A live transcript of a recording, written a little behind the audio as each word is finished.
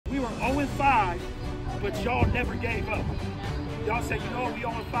5, but y'all never gave up. Y'all say, you know what, we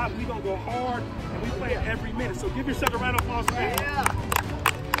 0-5, we gonna go hard, and we play it every minute. So give yourself a round of applause for that.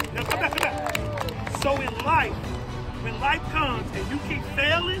 Yeah. Now come back. So in life, when life comes and you keep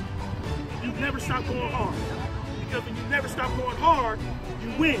failing, you never stop going hard. Because when you never stop going hard,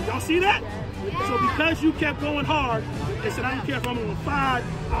 you win. Y'all see that? Yeah. So because you kept going hard, they said, I don't care if I'm on 5,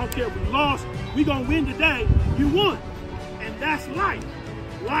 I don't care if we lost, we gonna win today, you won. And that's life.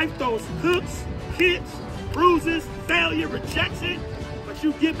 Life throws hooks, hits, bruises, failure, rejection, but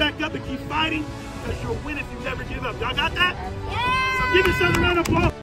you get back up and keep fighting because you'll win if you never give up. Y'all got that? Yeah. So give yourself a round of applause.